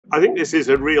I think this is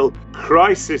a real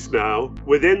crisis now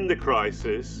within the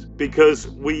crisis, because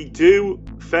we do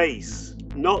face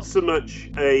not so much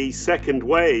a second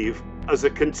wave as a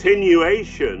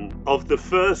continuation of the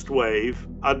first wave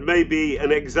and maybe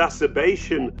an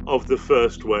exacerbation of the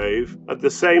first wave. At the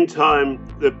same time,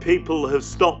 the people have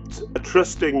stopped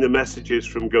trusting the messages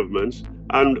from government,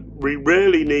 and we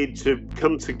really need to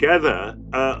come together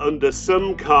under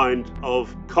some kind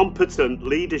of competent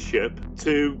leadership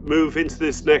to move into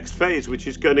this next phase, which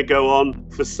is going to go on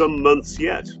for some months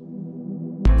yet.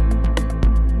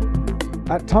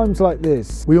 At times like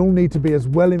this, we all need to be as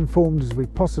well informed as we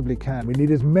possibly can. We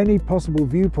need as many possible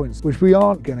viewpoints, which we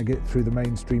aren't going to get through the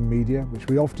mainstream media, which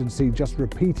we often see just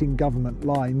repeating government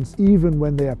lines, even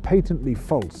when they are patently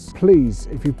false. Please,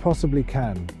 if you possibly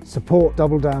can, support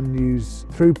Double Down News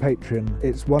through Patreon.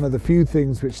 It's one of the few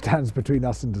things which stands between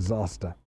us and disaster.